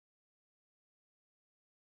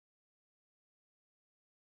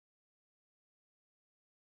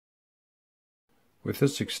With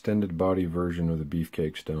this extended body version of the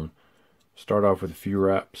BeefcakeStone, start off with a few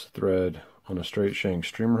wraps of thread on a straight shank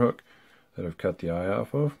streamer hook that I've cut the eye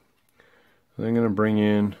off of. And I'm going to bring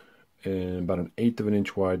in about an 1/8 of an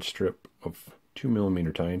inch wide strip of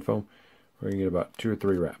 2mm tying foam. We're going to get about 2 or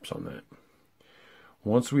 3 wraps on that.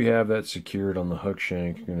 Once we have that secured on the hook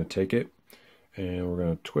shank, you're going to take it and we're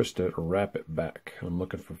going to twist it or wrap it back. I'm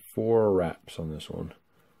looking for 4 wraps on this one,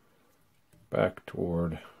 back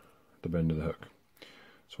toward the bend of the hook.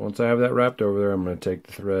 So once I have that wrapped over there, I'm going to take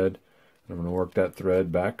the thread and I'm going to work that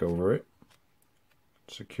thread back over it,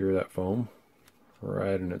 secure that foam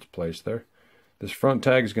right in its place there. This front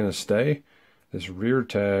tag is going to stay. This rear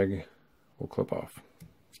tag will clip off.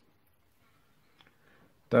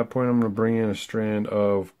 At that point, I'm going to bring in a strand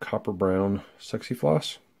of copper brown sexy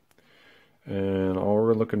floss. And all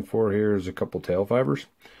we're looking for here is a couple tail fibers.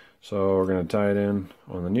 So we're going to tie it in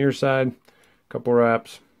on the near side, a couple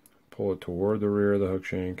wraps, pull it toward the rear of the hook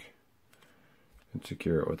shank, and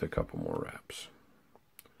secure it with a couple more wraps.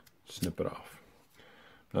 Snip it off.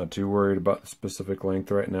 Not too worried about the specific length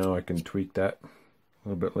right now. I can tweak that a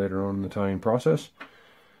little bit later on in the tying process.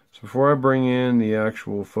 So before I bring in the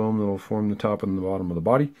actual foam that will form the top and the bottom of the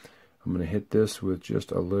body, I'm going to hit this with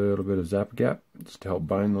just a little bit of Zap-A-Gap just to help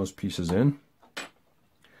bind those pieces in.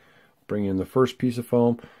 Bring in the first piece of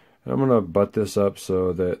foam, and I'm going to butt this up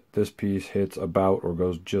so that this piece hits about or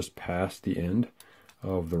goes just past the end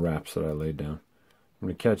of the wraps that I laid down. I'm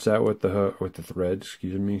going to catch that with the thread,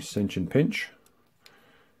 cinch and pinch.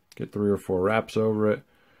 Get 3 or 4 wraps over it,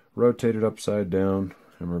 rotate it upside down,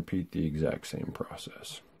 and repeat the exact same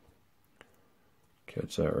process.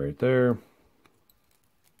 Catch that right there.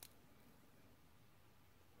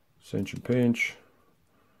 Cinch and pinch.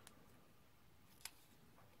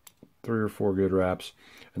 3 or 4 good wraps.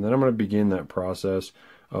 And then I'm going to begin that process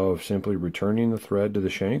of simply returning the thread to the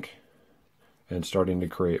shank and starting to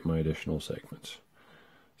create my additional segments.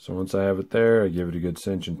 So once I have it there, I give it a good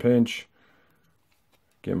cinch and pinch.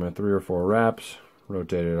 Get my 3 or 4 wraps,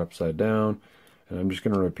 rotate it upside down, and I'm just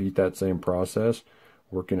going to repeat that same process,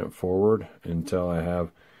 working it forward until I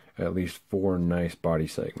have at least 4 nice body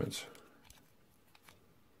segments.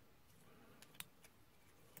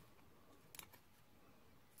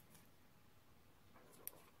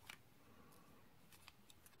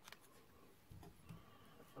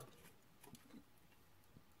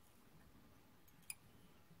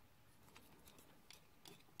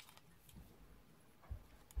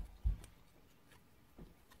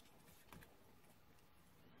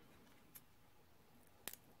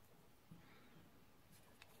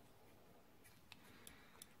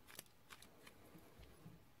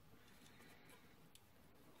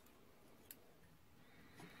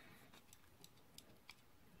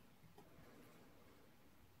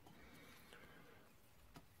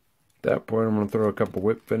 At that point, I'm going to throw a couple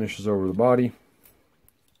whip finishes over the body,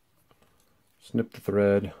 snip the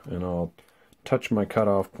thread, and I'll touch my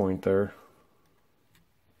cutoff point there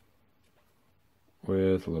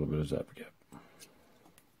with a little bit of Zap-A-Gap.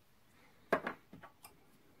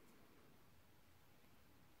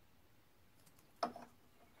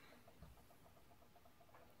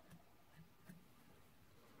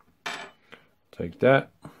 Take that,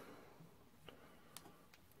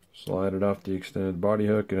 slide it off the extended body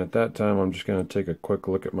hook, and at that time I'm just going to take a quick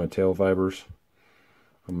look at my tail fibers.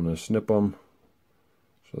 I'm going to snip them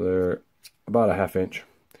so they're about a 1/2 inch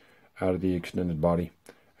out of the extended body,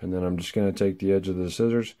 and then I'm just going to take the edge of the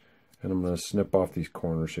scissors and I'm going to snip off these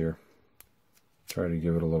corners here. Try to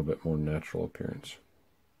give it a little bit more natural appearance.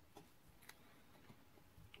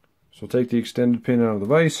 So take the extended pin out of the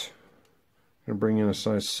vise. I'm going to bring in a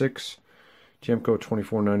size 6 Gemco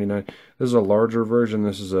 24.99. This is a larger version.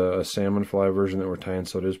 This is a salmon fly version that we're tying,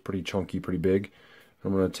 so it is pretty chunky, pretty big.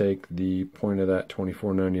 I'm going to take the point of that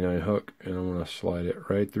 24.99 hook and I'm going to slide it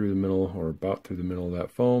right through the middle, or about through the middle of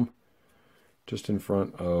that foam, just in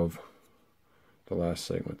front of the last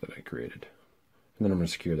segment that I created. And then I'm going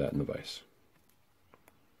to secure that in the vise.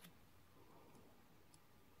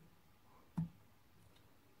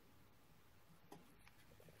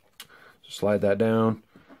 So slide that down,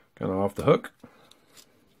 kind of off the hook,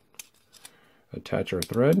 attach our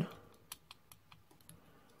thread,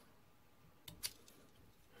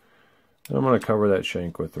 and I'm going to cover that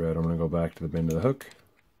shank with thread. I'm going to go back to the bend of the hook,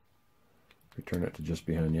 return it to just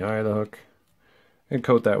behind the eye of the hook, and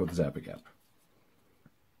coat that with Zap-A-Gap.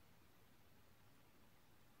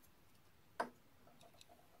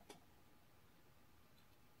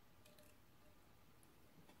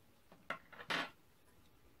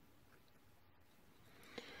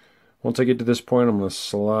 Once I get to this point, I'm going to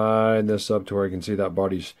slide this up to where I can see that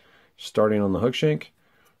body's starting on the hook shank,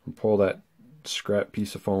 and pull that scrap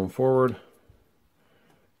piece of foam forward,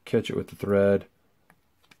 catch it with the thread,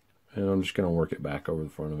 and I'm just going to work it back over the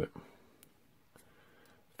front of it.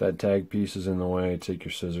 If that tag piece is in the way, take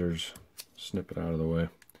your scissors, snip it out of the way.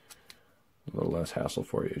 A little less hassle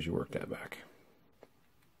for you as you work that back.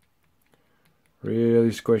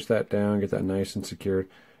 Really squish that down, get that nice and secured.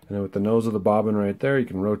 And then with the nose of the bobbin right there, you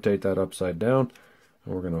can rotate that upside down,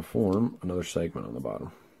 and we're going to form another segment on the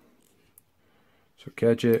bottom. So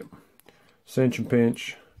catch it, cinch and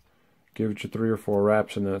pinch, give it your 3 or 4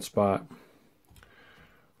 wraps in that spot.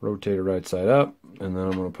 Rotate it right side up, and then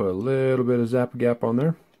I'm going to put a little bit of zap gap on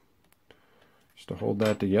there just to hold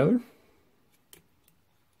that together.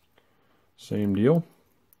 Same deal.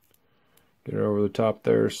 Get it over the top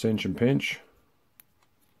there, cinch and pinch.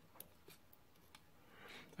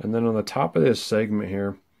 And then on the top of this segment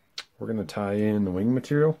here, we're going to tie in the wing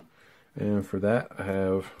material. And for that, I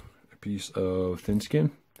have a piece of thin skin.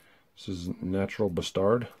 This is natural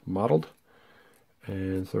bastard mottled.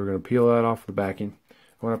 And so we're going to peel that off the backing.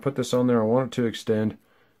 When I put this on there, I want it to extend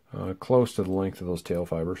close to the length of those tail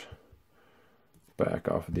fibers. Back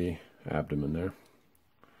off of the abdomen there.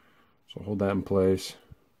 So hold that in place.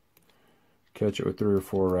 Catch it with 3 or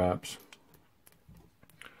 4 wraps.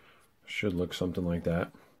 Should look something like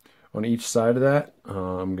that. On each side of that,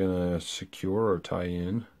 I'm going to secure or tie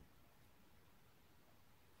in.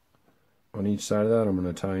 On each side of that, I'm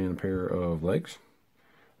going to tie in a pair of legs.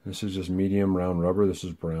 This is just medium round rubber. This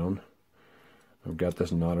is brown. I've got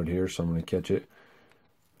this knotted here, so I'm going to catch it.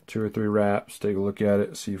 2 or 3 wraps, take a look at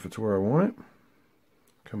it, see if it's where I want it.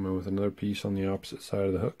 Come in with another piece on the opposite side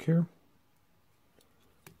of the hook here.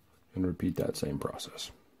 And repeat that same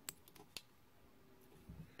process.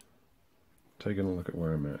 Taking a look at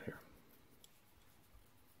where I'm at here.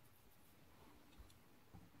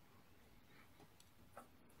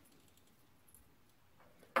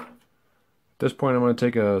 At this point, I'm going to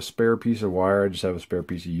take a spare piece of wire. I just have a spare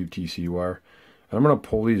piece of UTC wire. And I'm going to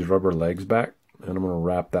pull these rubber legs back, and I'm going to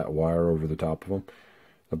wrap that wire over the top of them.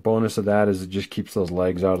 The bonus of that is it just keeps those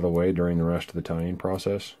legs out of the way during the rest of the tying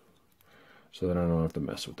process, so that I don't have to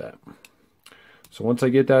mess with that. So once I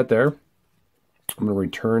get that there, I'm going to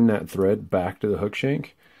return that thread back to the hook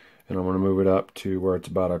shank, and I'm going to move it up to where it's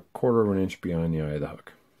about 1/4 of an inch behind the eye of the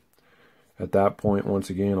hook. At that point, once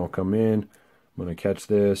again, I'll come in, I'm going to catch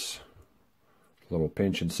this, little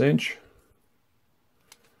pinch and cinch,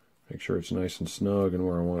 make sure it's nice and snug and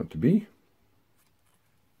where I want it to be.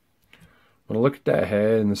 I'm going to look at that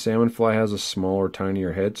head, and the salmon fly has a smaller,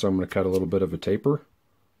 tinier head, so I'm going to cut a little bit of a taper.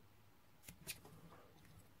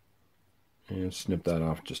 And snip that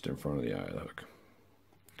off just in front of the eye of the hook.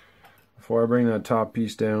 Before I bring that top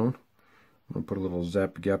piece down, I'm going to put a little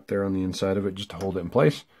zap gap there on the inside of it just to hold it in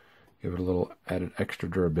place. Give it a little added extra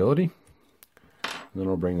durability. And then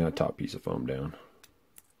I'll bring that top piece of foam down.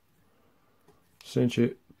 Cinch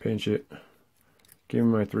it, pinch it, give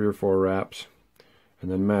me my 3 or 4 wraps,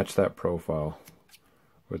 and then match that profile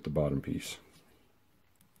with the bottom piece.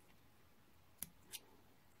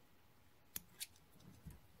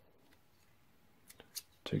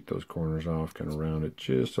 Take those corners off, kind of round it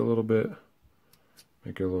just a little bit,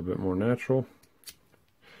 make it a little bit more natural.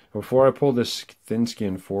 Before I pull this thin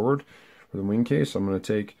skin forward for the wing case, I'm going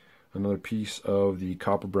to take another piece of the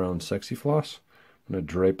copper brown sexy floss. I'm going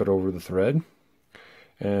to drape it over the thread.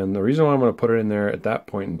 And the reason why I'm going to put it in there at that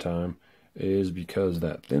point in time is because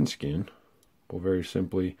that thin skin will very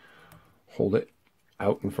simply hold it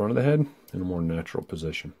out in front of the head in a more natural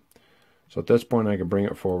position. So at this point I can bring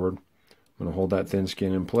it forward. I'm going to hold that thin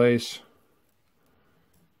skin in place,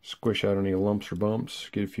 squish out any lumps or bumps,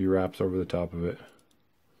 get a few wraps over the top of it,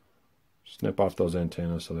 snip off those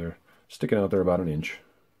antennas so they're sticking out there about 1 inch.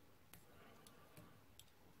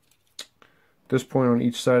 At this point on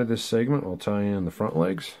each side of this segment, I'll tie in the front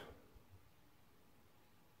legs.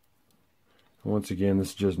 Once again, this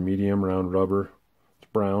is just medium round rubber. It's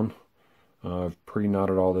brown. I've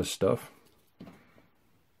pre-knotted all this stuff.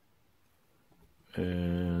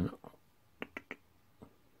 And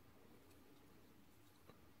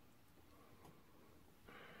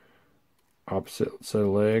opposite set of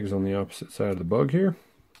legs on the opposite side of the bug here.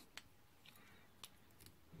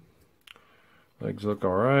 Legs look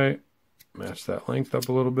alright. Match that length up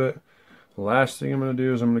a little bit. The last thing I'm going to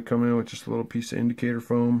do is I'm going to come in with just a little piece of indicator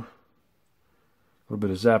foam. A little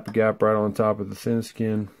bit of zap gap right on top of the thin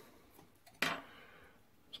skin.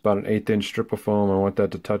 It's about an 1/8 inch strip of foam. I want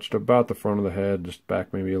that to touch to about the front of the head, just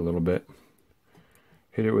back maybe a little bit.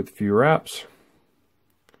 Hit it with a few wraps.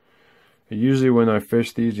 Usually when I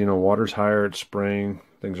fish these, you know, water's higher, it's spraying,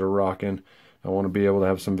 things are rocking. I want to be able to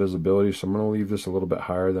have some visibility, so I'm going to leave this a little bit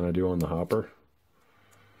higher than I do on the hopper.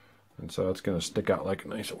 And so it's going to stick out like a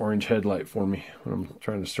nice orange headlight for me when I'm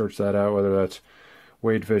trying to search that out, whether that's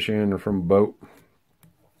wade fishing or from a boat.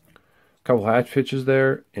 A couple hatch pitches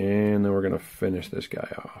there, and then we're going to finish this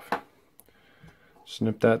guy off.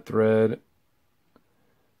 Snip that thread.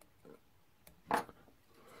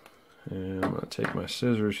 And I'm going to take my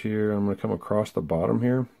scissors here. I'm going to come across the bottom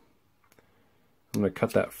here. I'm going to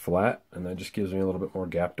cut that flat, and that just gives me a little bit more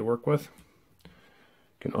gap to work with.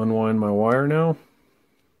 Can unwind my wire now.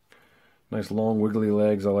 Nice long wiggly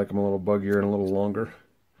legs. I like them a little buggier and a little longer.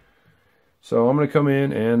 So I'm going to come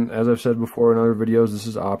in, and as I've said before in other videos, this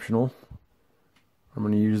is optional. I'm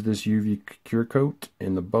going to use this UV cure coat,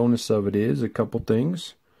 and the bonus of it is a couple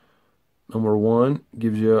things. Number one,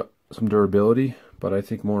 gives you some durability, but I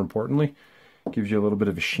think more importantly, gives you a little bit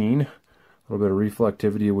of a sheen, a little bit of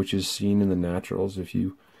reflectivity, which is seen in the naturals. If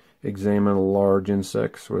you examine large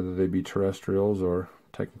insects, whether they be terrestrials or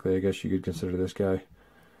technically I guess you could consider this guy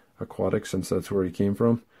aquatic since that's where he came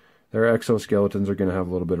from, their exoskeletons are going to have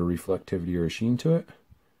a little bit of reflectivity or a sheen to it.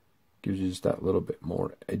 Gives you just that little bit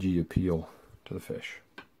more edgy appeal to the fish.